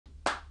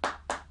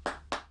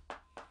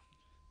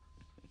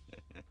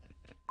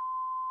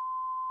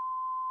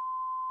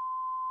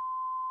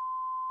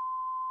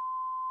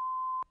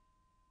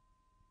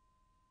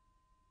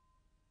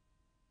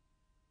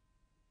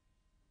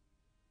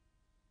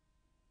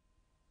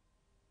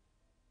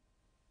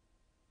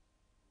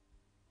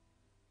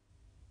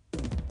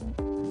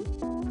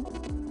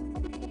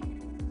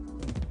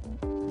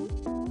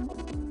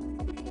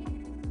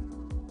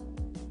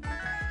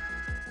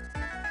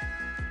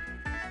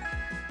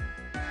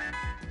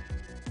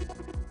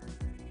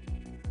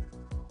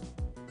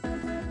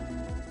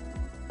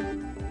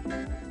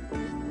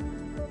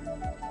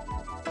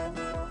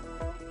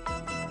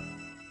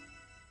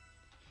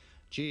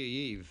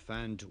Eve,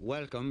 and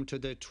welcome to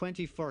the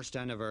 21st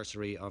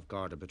anniversary of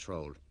Garda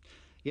Patrol.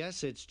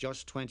 Yes, it's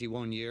just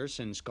 21 years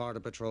since Garda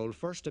Patrol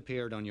first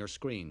appeared on your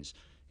screens.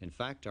 In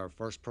fact, our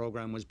first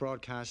programme was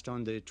broadcast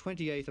on the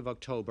 28th of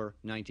October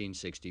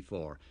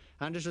 1964,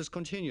 and it has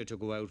continued to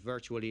go out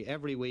virtually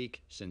every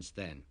week since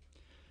then.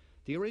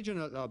 The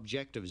original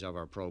objectives of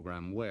our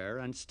programme were,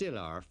 and still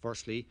are,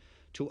 firstly,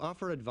 to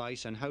offer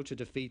advice on how to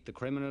defeat the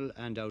criminal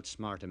and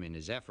outsmart him in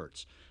his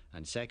efforts,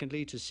 and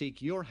secondly, to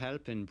seek your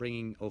help in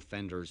bringing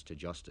offenders to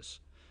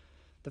justice.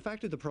 The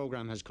fact that the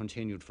programme has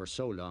continued for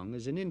so long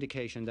is an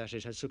indication that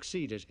it has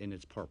succeeded in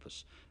its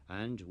purpose,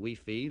 and we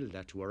feel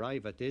that to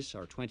arrive at this,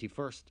 our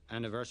 21st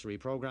anniversary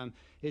programme,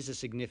 is a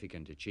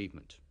significant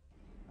achievement.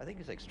 I think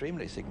it's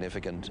extremely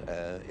significant.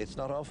 It's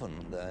not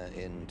often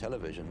in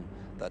television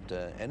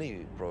that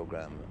any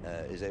programme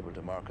is able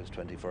to mark its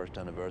 21st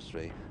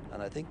anniversary,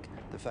 and I think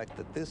the fact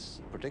that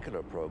this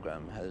particular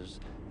programme has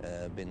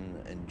been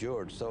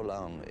endured so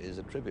long is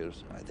a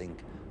tribute, I think,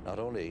 not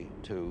only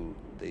to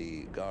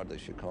the Garda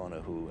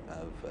Síochána who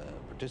have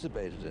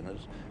participated in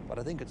it, but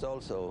I think it's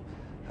also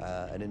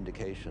an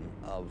indication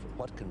of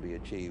what can be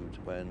achieved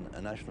when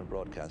a national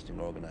broadcasting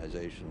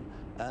organisation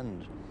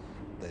and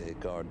the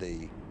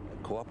Gardaí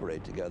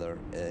cooperate together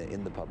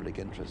in the public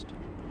interest.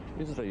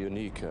 Is it a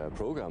unique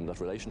programme, that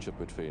relationship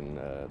between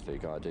the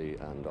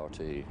Gardaí and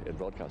RTE in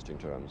broadcasting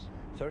terms?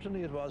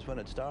 Certainly it was when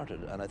it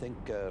started, and I think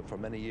for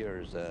many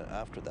years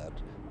after that,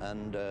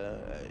 and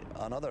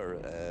on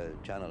other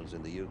channels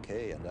in the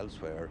UK and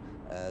elsewhere,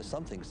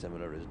 something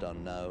similar is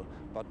done now,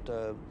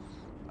 but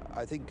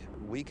I think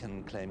we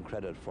can claim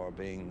credit for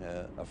being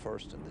a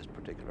first in this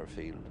particular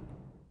field.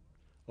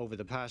 Over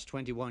the past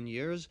 21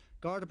 years,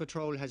 Garda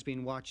Patrol has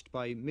been watched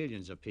by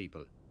millions of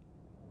people.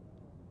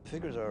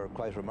 Figures are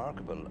quite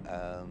remarkable.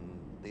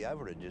 The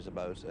average is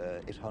about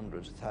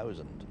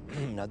 800,000.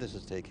 Now this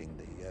is taking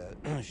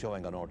the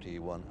showing on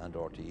RTE1 and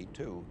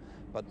RTE2,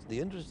 but the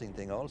interesting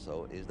thing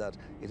also is that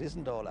it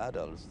isn't all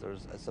adults.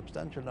 There's a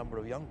substantial number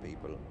of young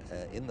people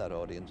in that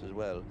audience as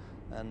well,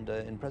 and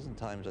in present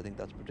times I think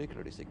that's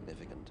particularly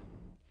significant.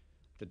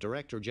 The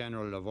Director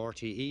General of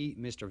RTE,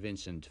 Mr.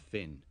 Vincent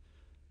Finn.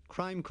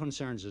 Crime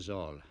concerns us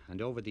all,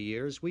 and over the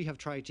years we have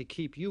tried to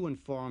keep you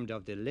informed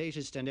of the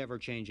latest and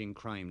ever-changing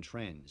crime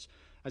trends,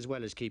 as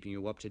well as keeping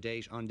you up to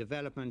date on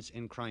developments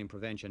in crime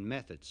prevention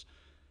methods.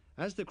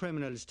 As the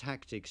criminals'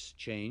 tactics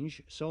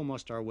change, so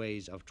must our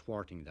ways of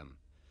thwarting them.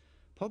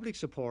 Public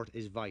support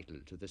is vital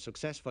to the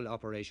successful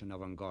operation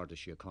of Garda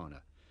Síochána,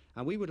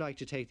 and we would like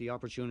to take the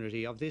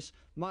opportunity of this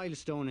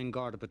milestone in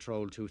Garda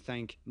Patrol to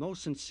thank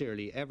most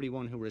sincerely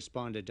everyone who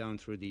responded down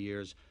through the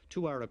years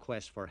to our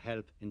request for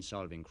help in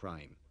solving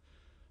crime.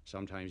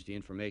 Sometimes the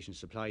information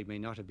supplied may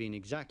not have been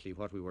exactly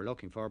what we were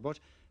looking for, but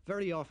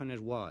very often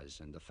it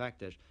was, and the fact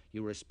that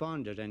you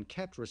responded and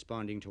kept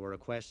responding to our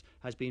requests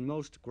has been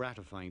most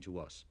gratifying to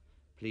us.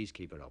 Please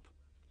keep it up.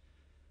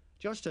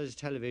 Just as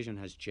television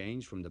has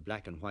changed from the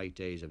black and white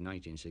days of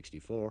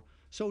 1964,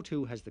 so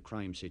too has the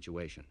crime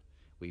situation.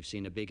 We've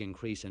seen a big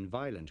increase in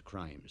violent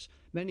crimes,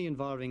 many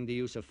involving the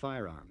use of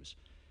firearms.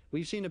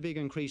 We've seen a big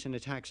increase in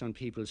attacks on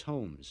people's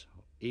homes,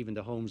 even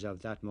the homes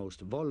of that most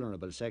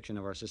vulnerable section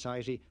of our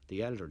society,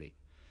 the elderly.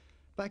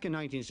 Back in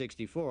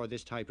 1964,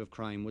 this type of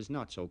crime was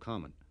not so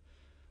common.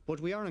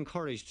 But we are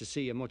encouraged to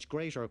see a much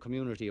greater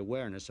community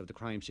awareness of the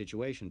crime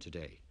situation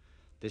today.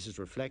 This is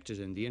reflected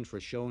in the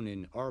interest shown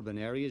in urban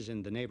areas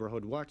in the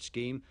Neighbourhood Watch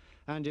scheme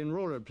and in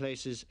rural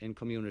places in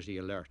Community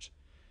Alert.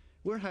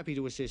 We're happy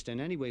to assist in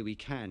any way we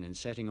can in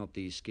setting up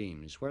these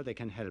schemes where they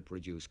can help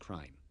reduce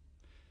crime.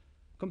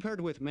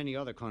 Compared with many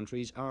other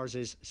countries, ours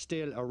is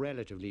still a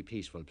relatively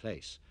peaceful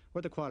place,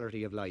 where the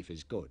quality of life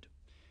is good.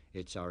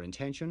 It's our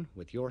intention,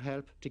 with your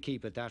help, to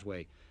keep it that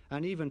way,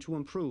 and even to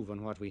improve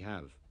on what we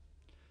have.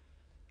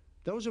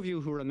 Those of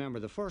you who remember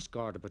the first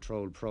Garda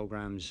Patrol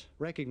programmes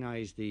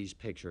recognise these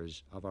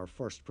pictures of our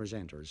first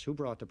presenters who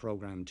brought the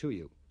programme to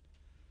you.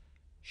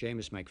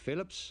 Seamus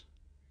McPhillips,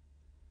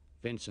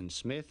 Vincent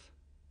Smith,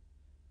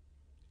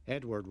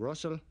 Edward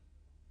Russell,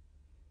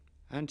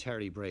 and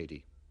Terry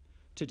Brady.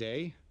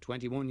 Today,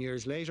 21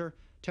 years later,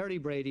 Terry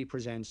Brady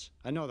presents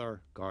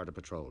another Garda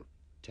Patrol.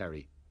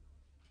 Terry.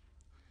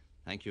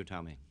 Thank you,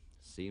 Tommy.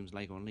 Seems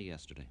like only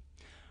yesterday.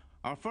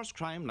 Our first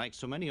crime, like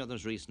so many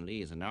others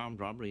recently, is an armed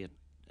robbery at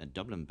a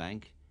Dublin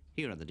bank.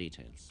 Here are the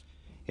details.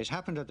 It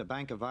happened at the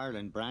Bank of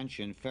Ireland branch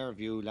in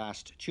Fairview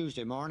last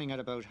Tuesday morning at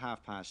about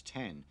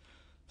 10:30.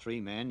 3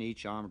 men,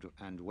 each armed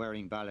and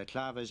wearing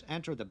balaclavas,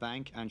 entered the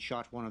bank and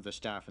shot one of the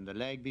staff in the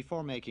leg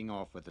before making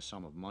off with a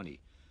sum of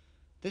money.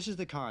 This is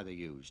the car they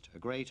used, a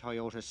grey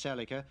Toyota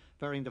Celica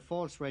bearing the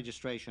false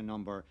registration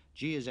number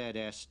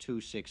GZS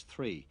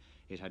 263.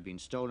 It had been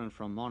stolen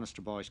from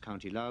Monasterboice,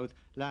 County Louth,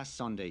 last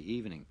Sunday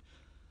evening.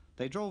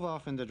 They drove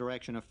off in the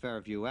direction of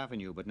Fairview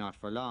Avenue, but not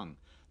for long.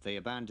 They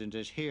abandoned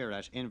it here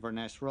at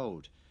Inverness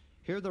Road.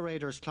 Here the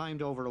raiders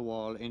climbed over a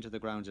wall into the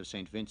grounds of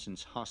St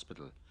Vincent's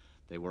Hospital.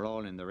 They were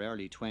all in their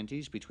early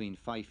 20s, between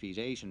 5 feet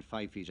 8 and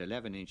 5 feet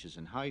 11 inches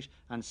in height,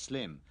 and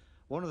slim.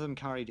 One of them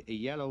carried a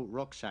yellow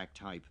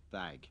rucksack-type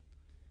bag.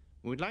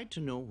 We'd like to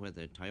know where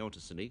the Toyota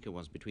Celica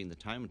was between the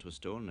time it was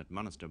stolen at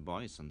Monaster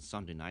Boyce on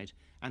Sunday night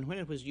and when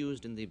it was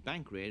used in the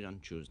bank raid on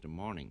Tuesday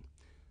morning.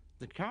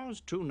 The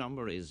car's true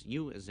number is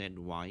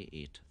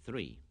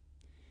UZY83.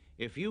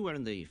 If you were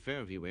in the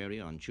Fairview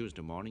area on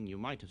Tuesday morning, you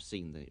might have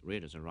seen the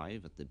raiders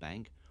arrive at the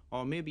bank,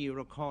 or maybe you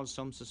recall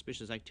some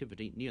suspicious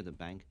activity near the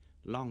bank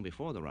long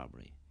before the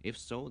robbery. If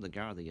so, the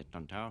Gardaí at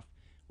Clontarf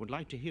would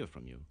like to hear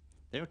from you.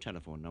 Their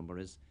telephone number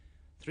is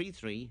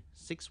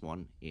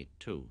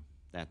 336182.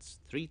 That's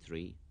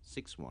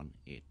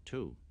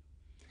 336182.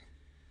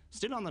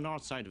 Still on the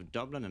north side of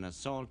Dublin, an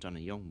assault on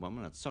a young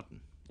woman at Sutton.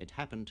 It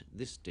happened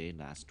this day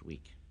last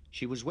week.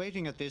 She was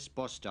waiting at this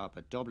bus stop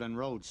at Dublin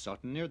Road,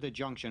 Sutton, near the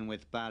junction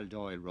with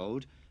Baldoyle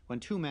Road, when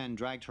two men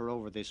dragged her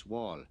over this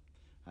wall.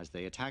 As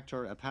they attacked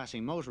her, a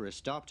passing motorist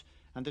stopped,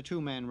 and the two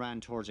men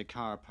ran towards a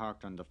car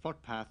parked on the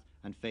footpath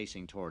and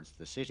facing towards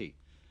the city.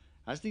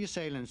 As the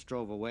assailants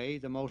drove away,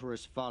 the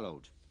motorist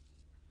followed.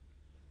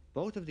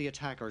 Both of the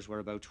attackers were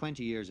about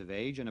 20 years of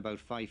age and about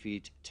 5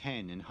 feet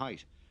 10 in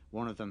height.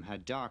 One of them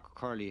had dark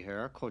curly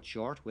hair, cut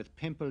short, with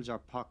pimples or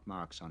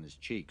pockmarks on his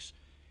cheeks.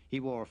 He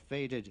wore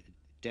faded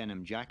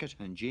denim jacket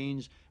and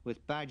jeans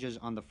with badges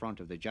on the front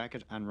of the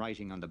jacket and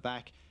writing on the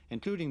back,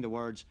 including the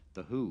words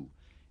 "The Who."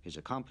 His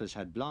accomplice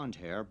had blonde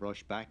hair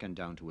brushed back and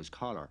down to his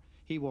collar.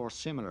 He wore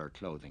similar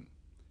clothing.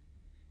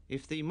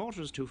 If the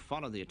motorist who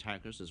followed the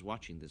attackers is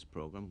watching this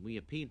programme, we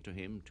appeal to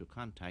him to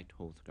contact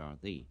Howth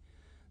Gardaí.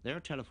 Their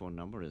telephone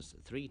number is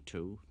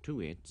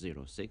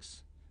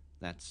 322806.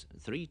 That's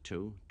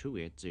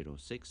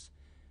 322806.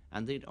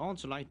 And they'd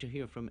also like to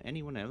hear from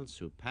anyone else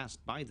who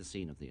passed by the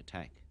scene of the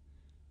attack.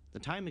 The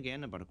time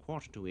again about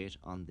 7:45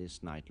 on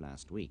this night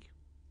last week.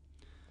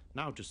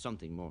 Now to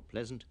something more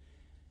pleasant.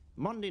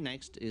 Monday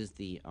next is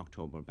the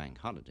October bank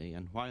holiday,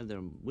 and while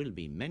there will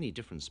be many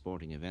different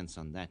sporting events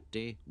on that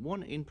day,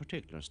 one in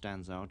particular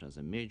stands out as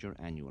a major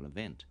annual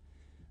event,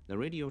 the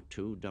Radio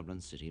 2 Dublin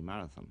City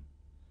Marathon.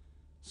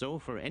 So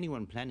for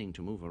anyone planning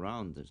to move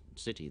around the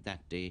city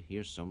that day,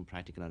 here's some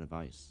practical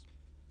advice.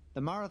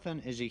 The marathon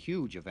is a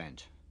huge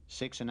event.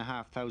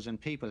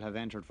 6,500 people have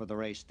entered for the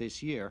race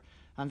this year,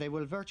 and they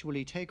will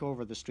virtually take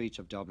over the streets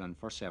of Dublin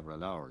for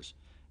several hours.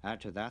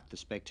 Add to that the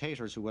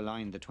spectators who will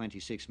line the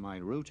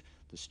 26-mile route,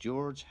 the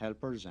stewards,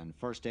 helpers and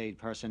first aid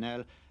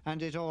personnel,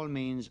 and it all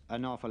means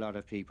an awful lot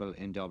of people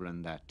in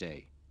Dublin that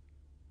day.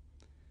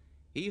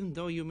 Even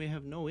though you may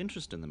have no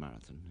interest in the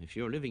marathon, if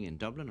you're living in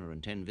Dublin or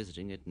intend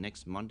visiting it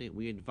next Monday,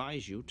 we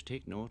advise you to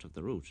take note of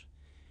the route.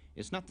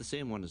 It's not the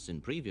same one as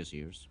in previous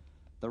years.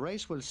 The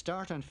race will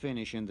start and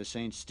finish in the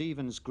St.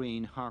 Stephen's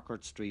Green,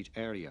 Harcourt Street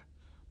area.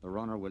 The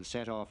runner will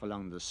set off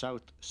along the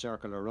South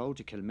Circular Road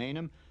to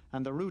Kilmainham,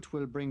 and the route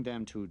will bring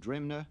them to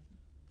Drimna,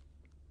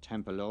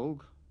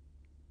 Templeogue,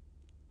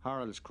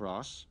 Harold's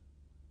Cross,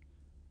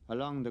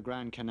 along the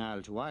Grand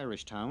Canal to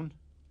Irishtown,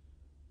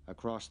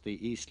 across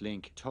the East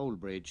Link toll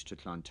bridge to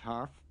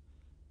Clontarf,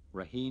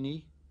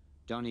 Raheny,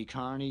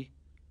 Donnycarney,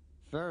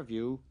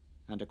 Fairview,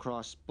 and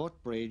across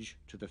Butt Bridge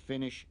to the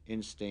finish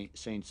in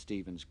St.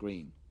 Stephen's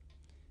Green.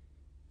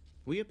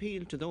 We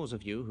appeal to those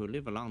of you who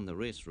live along the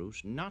race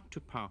route not to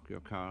park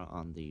your car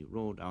on the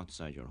road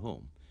outside your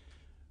home.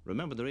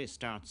 Remember, the race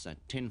starts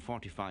at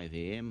 10:45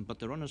 a.m, but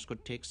the runners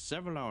could take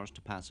several hours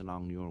to pass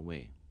along your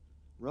way.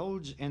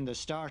 Roads in the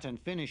start and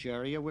finish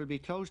area will be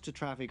closed to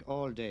traffic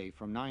all day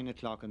from 9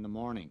 o'clock in the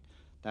morning.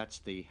 That's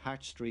the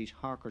Hatch Street,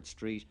 Harcourt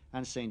Street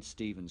and St.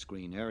 Stephen's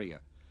Green area.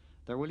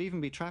 There will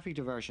even be traffic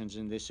diversions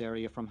in this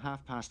area from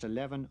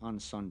 11:30 on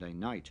Sunday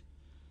night.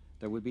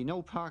 There will be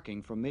no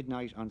parking from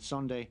midnight on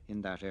Sunday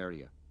in that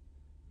area.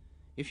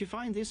 If you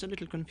find this a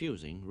little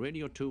confusing,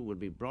 Radio 2 will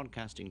be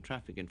broadcasting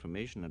traffic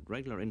information at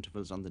regular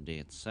intervals on the day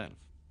itself.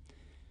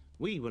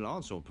 We will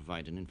also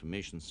provide an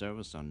information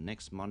service on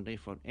next Monday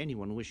for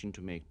anyone wishing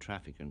to make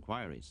traffic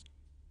inquiries.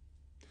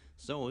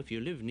 So if you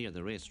live near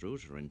the race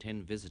route or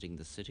intend visiting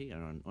the city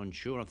and are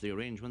unsure of the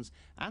arrangements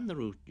and the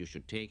route you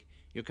should take,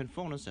 you can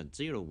phone us at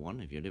 01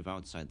 if you live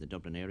outside the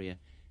Dublin area,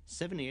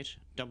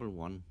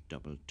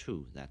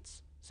 781122.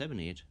 That's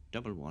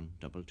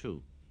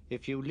 781122.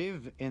 If you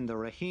live in the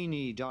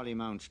Raheny,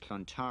 Dollymount,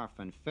 Clontarf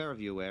and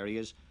Fairview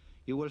areas,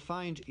 you will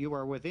find you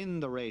are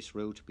within the race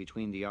route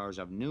between the hours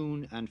of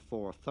noon and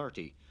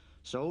 4:30.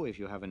 So if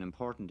you have an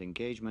important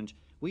engagement,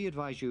 we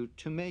advise you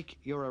to make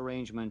your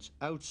arrangements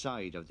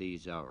outside of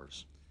these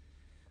hours.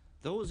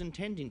 Those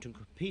intending to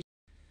compete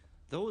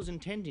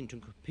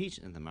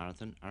in the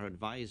marathon are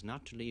advised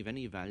not to leave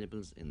any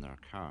valuables in their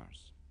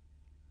cars.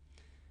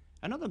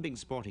 Another big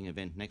sporting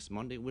event next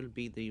Monday will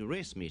be the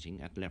race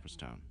meeting at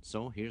Leopardstown.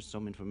 So here's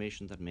some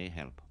information that may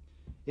help.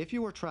 If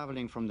you are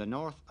travelling from the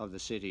north of the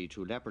city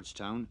to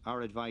Leopardstown,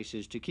 our advice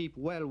is to keep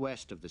well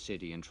west of the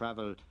city and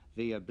travel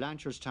via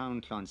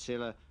Blanchardstown,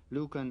 Clonsilla,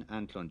 Lucan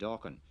and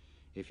Clondalkin.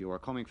 If you are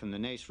coming from the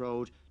Naas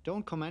Road,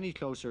 don't come any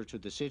closer to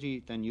the city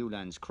than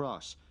Newlands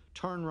Cross.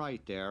 Turn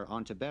right there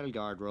onto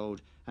Bellegarde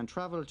Road and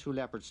travel to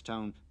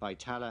Leopardstown by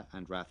Talla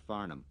and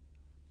Rathfarnham.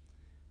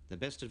 The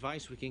best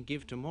advice we can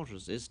give to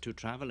motorists is to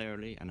travel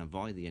early and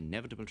avoid the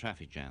inevitable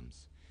traffic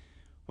jams.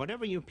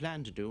 Whatever you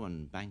plan to do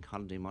on Bank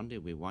Holiday Monday,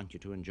 we want you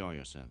to enjoy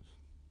yourself.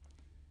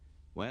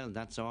 Well,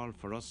 that's all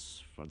for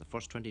us for the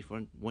first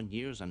 21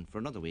 years and for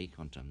another week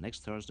until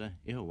next Thursday.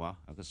 Ihuwa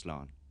agus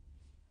slán.